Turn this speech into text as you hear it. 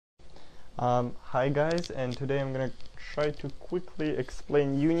Hi guys, and today I'm gonna try to quickly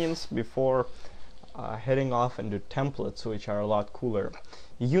explain unions before heading off into templates, which are a lot cooler.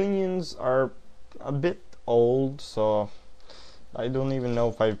 Unions are a bit old, so I don't even know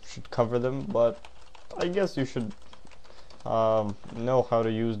if I should cover them, but I guess you should know how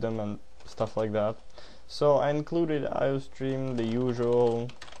to use them and stuff like that. So I included IOStream, the usual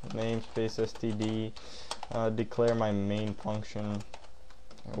namespace std, declare my main function,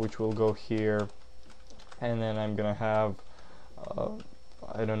 which will go here, and then I'm gonna have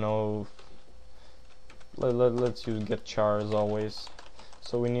I don't know, let's use get char as always.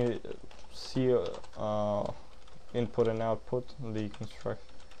 So we need see input and output, the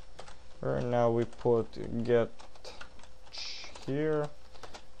constructor. Now we put get here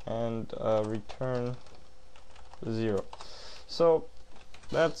and return 0. So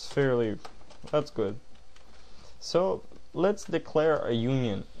that's good. So let's declare a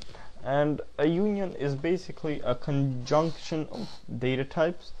union, and a union is basically a conjunction of data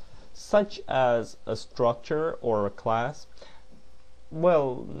types, such as a structure or a class.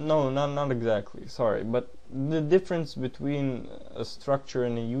 Well, no, not exactly, sorry, but the difference between a structure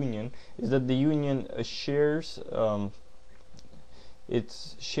and a union is that the union shares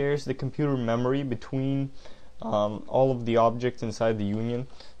shares the computer memory between all of the objects inside the union.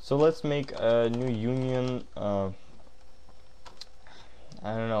 So let's make a new union, I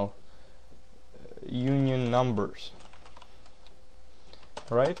don't know, union numbers,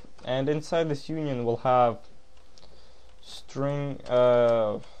 right? And inside this union we'll have string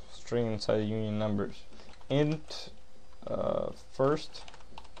inside the union numbers, int first,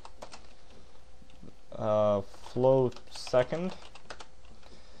 float second,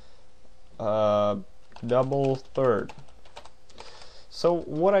 double third. So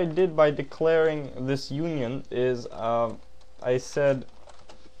what I did by declaring this union is I said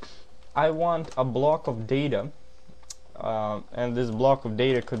I want a block of data, and this block of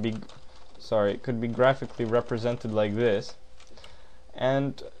data could be graphically represented like this,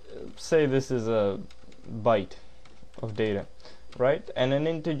 and say this is a byte of data, right? And an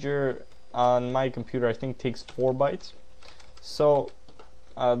integer on my computer I think takes 4 bytes. So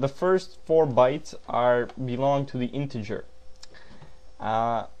the first 4 bytes belong to the integer,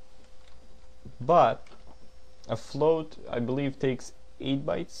 but a float I believe takes 8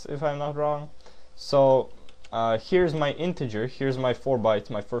 bytes if I'm not wrong. So here's my integer, here's my 4 bytes,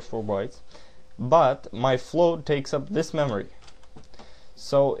 my first 4 bytes, but my float takes up this memory.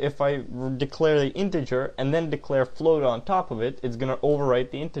 So if I declare the integer and then declare float on top of it, it's gonna overwrite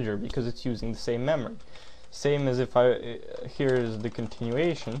the integer because it's using the same memory. Same as if here's the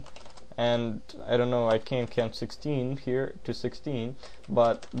continuation, and I don't know, I can't count 16 here to 16,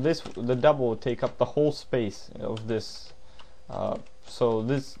 but the double would take up the whole space of this. So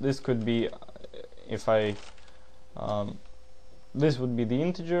this could be, if I this would be the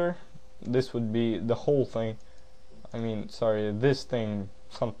integer, this would be the whole thing. I mean, sorry, this thing,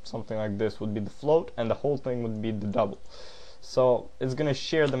 something like this would be the float, and the whole thing would be the double. So it's gonna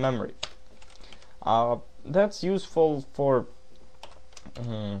share the memory. That's useful for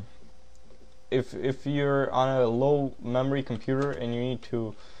if you're on a low memory computer and you need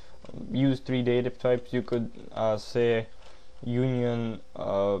to use 3 data types. You could say union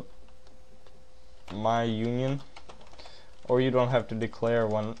my union, or you don't have to declare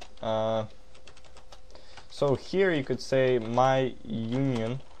one. So here you could say my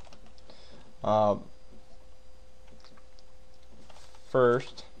union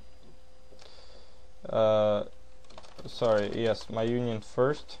first, my union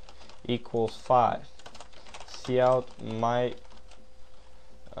first equals 5. Cout my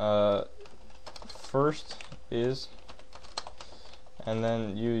first is, and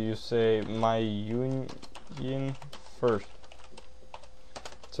then you say my union first.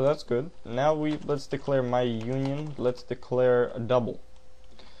 So that's good. Now let's declare my union. Let's declare a double.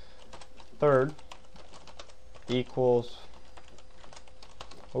 Third equals,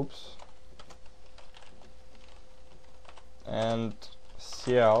 oops, and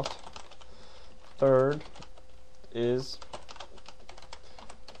cout third is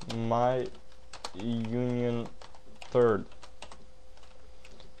my union third.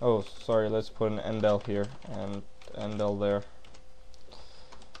 Oh, sorry, let's put an endl here and endl there,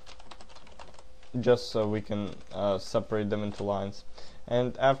 just so we can separate them into lines.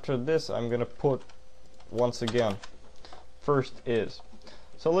 And after this I'm gonna put, once again, first is.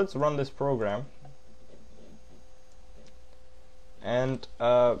 So let's run this program, and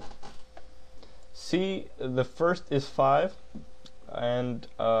see, the first is 5, and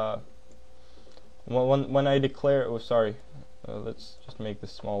when I declare, let's just make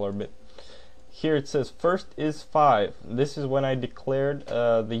this smaller a bit. here it says first is 5. This is when I declared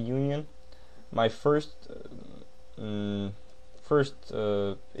the union, my first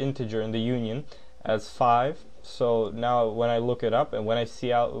integer in the union, as 5. So now when I look it up and when I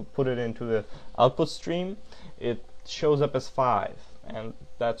see put it into the output stream, it shows up as 5, and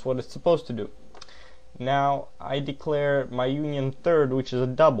that's what it's supposed to do. Now I declare my union third, which is a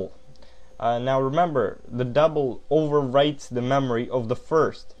double. Now remember, the double overwrites the memory of the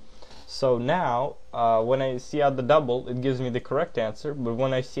first. So now when I see out the double, it gives me the correct answer, but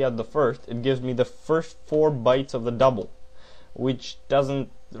when I see out the first, it gives me the first 4 bytes of the double, which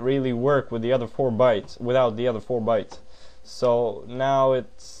doesn't really work with the other 4 bytes, without the other 4 bytes. So now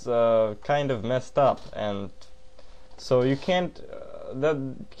it's kind of messed up, and so you can't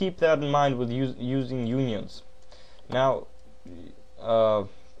keep that in mind with using unions. Now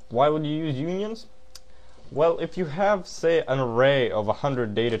why would you use unions? Well, if you have, say, an array of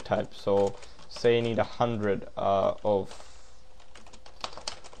 100 data types, so say you need 100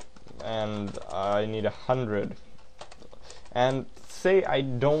 and I need 100, and say I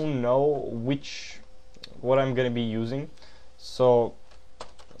don't know what I'm going to be using, so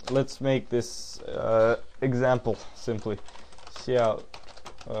let's make this example simply. See out,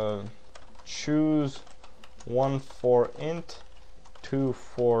 choose 1 for int, 2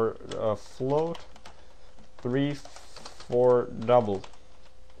 for float, 3 for double.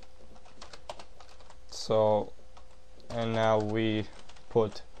 So, and now we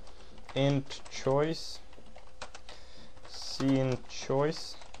put int choice, in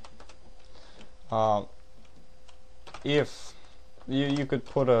choice. If you could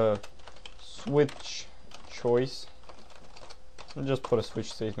put a switch choice, just put a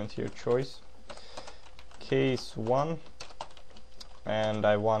switch statement here, choice case 1, and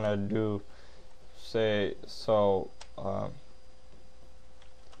I want to do, say, so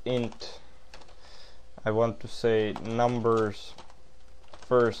int, I want to say numbers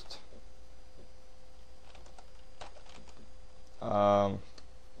first.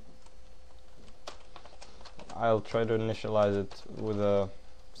 I'll try to initialize it with a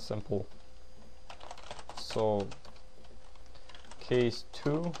simple, so case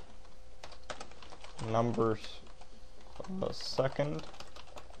 2, numbers second,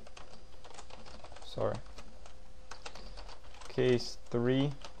 sorry, case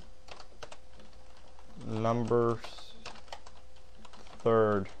 3, numbers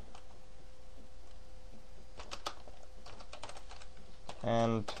third,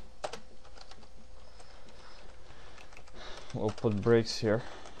 and we'll put breaks here.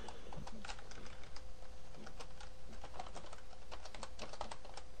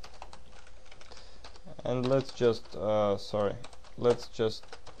 And let's just let's just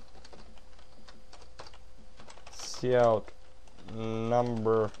see out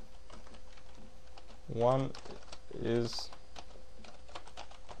number 1 is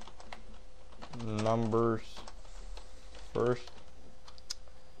numbers first.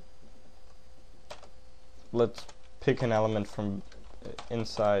 Let's pick an element from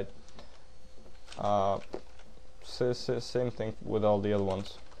inside. Same thing with all the other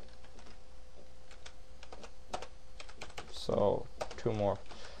ones. So 2 more.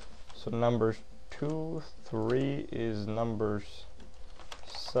 So numbers 2, 3 is numbers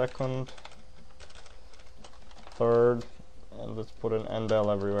second, third, and let's put an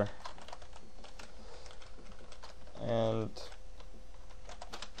endl everywhere. And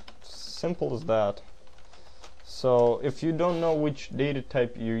simple as that. So if you don't know which data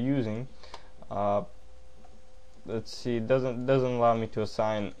type you're using, let's see, it doesn't allow me to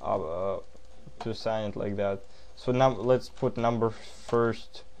assign it like that. So now let's put number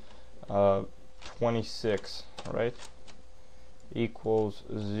first 26, right, equals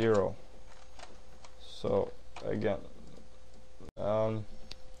 0. So again, 1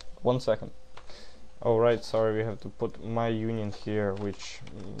 second. Oh right, sorry, we have to put my union here, which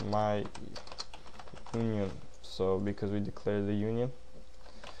my union, so because we declared the union.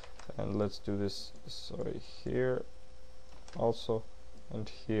 And let's do this, sorry, here also, and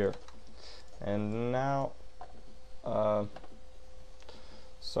here. And now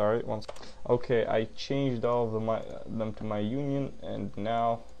sorry, once. Okay, I changed all of them to my union, and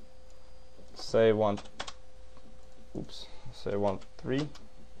now say want 3,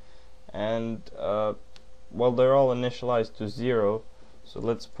 and well, they're all initialized to 0, so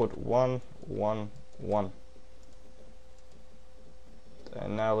let's put 1 1 1,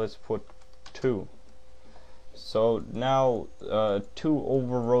 and now let's put 2. So now 2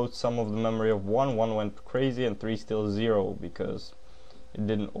 overwrote some of the memory of 1 went crazy, and 3 still 0 because it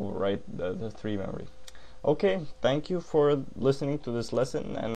didn't overwrite the 3 memory. Okay, thank you for listening to this lesson, and